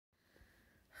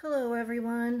Hello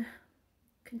everyone.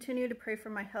 Continue to pray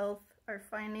for my health, our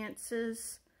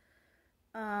finances,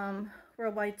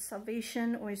 worldwide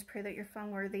salvation. Always pray that you're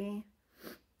found worthy.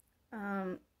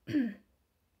 Pray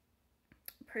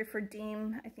for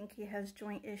Deem. I think he has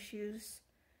joint issues,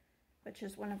 which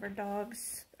is one of our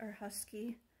dogs, our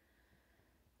husky.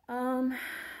 Trying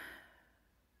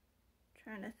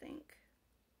to think.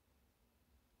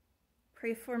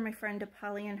 Pray for my friend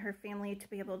Polly and her family to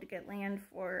be able to get land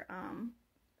for, I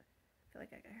feel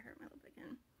like I got hurt my lip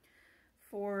again,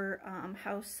 for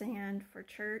house and for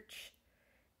church.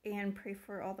 And pray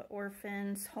for all the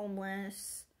orphans,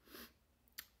 homeless.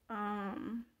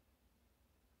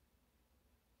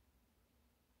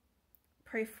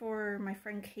 Pray for my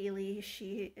friend Kaylee.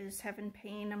 She is having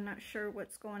pain. I'm not sure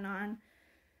what's going on.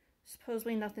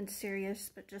 Supposedly nothing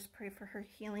serious, but just pray for her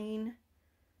healing.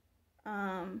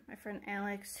 My friend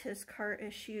Alex, his car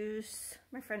issues.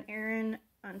 My friend Aaron,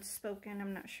 unspoken.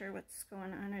 I'm not sure what's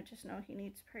going on. I just know he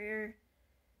needs prayer.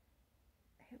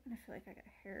 I hate when I feel like I got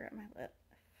hair on my lip.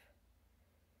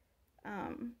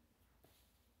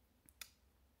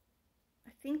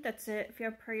 I think that's it. If you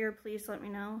have prayer, please let me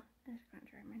know. It's going to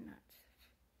drive me nuts.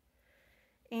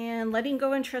 And Letting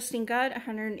Go and Trusting God,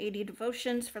 180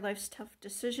 Devotions for Life's Tough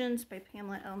Decisions by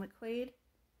Pamela L. McQuaid.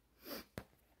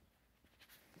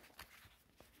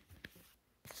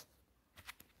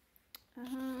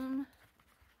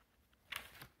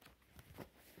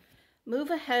 Move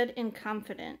ahead in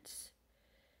confidence.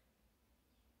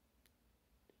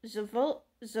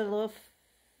 Zelophehad,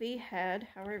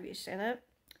 however you say that,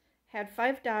 had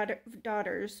 5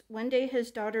 daughters. One day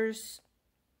his daughters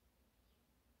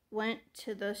went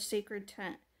to the sacred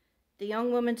tent. The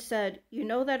young woman said, "You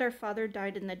know that our father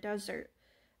died in the desert.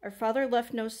 Our father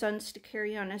left no sons to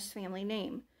carry on his family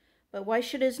name. But why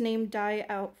should his name die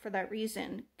out for that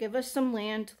reason? Give us some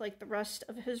land like the rest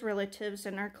of his relatives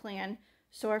in our clan,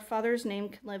 so our father's name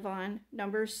can live on."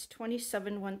 Numbers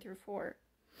 27, 1-4.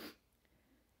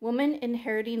 Woman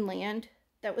inheriting land,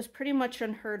 that was pretty much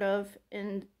unheard of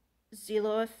in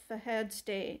Zelophehad's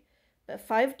day. But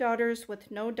 5 daughters with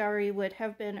no dowry would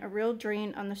have been a real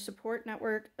drain on the support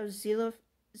network of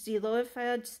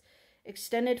Zelophehad's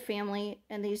extended family,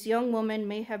 and these young women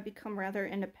may have become rather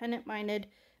independent-minded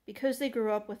because they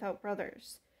grew up without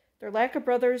brothers. Their lack of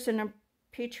brothers in a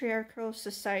patriarchal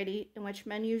society in which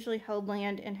men usually held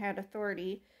land and had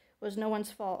authority was no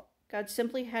one's fault. God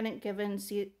simply hadn't given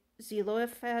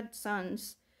Zelophehad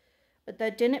sons, but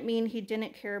that didn't mean he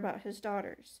didn't care about his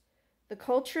daughters. The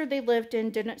culture they lived in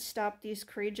didn't stop these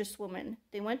courageous women.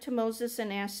 They went to Moses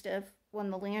and asked if, when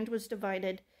the land was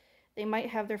divided, they might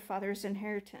have their father's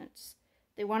inheritance.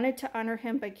 They wanted to honor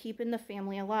him by keeping the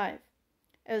family alive.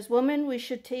 As women, we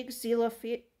should take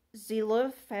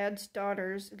Zelophehad's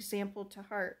daughters' example to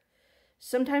heart.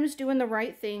 Sometimes doing the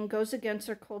right thing goes against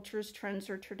our culture's trends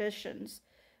or traditions,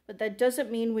 but that doesn't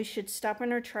mean we should stop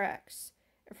in our tracks.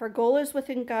 If our goal is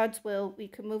within God's will, we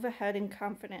can move ahead in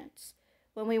confidence.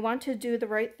 When we want to do the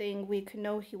right thing, we can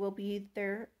know he will be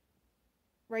there,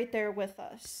 right there with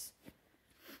us.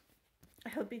 I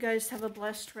hope you guys have a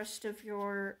blessed rest of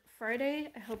your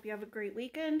Friday. I hope you have a great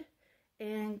weekend,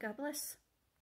 and God bless.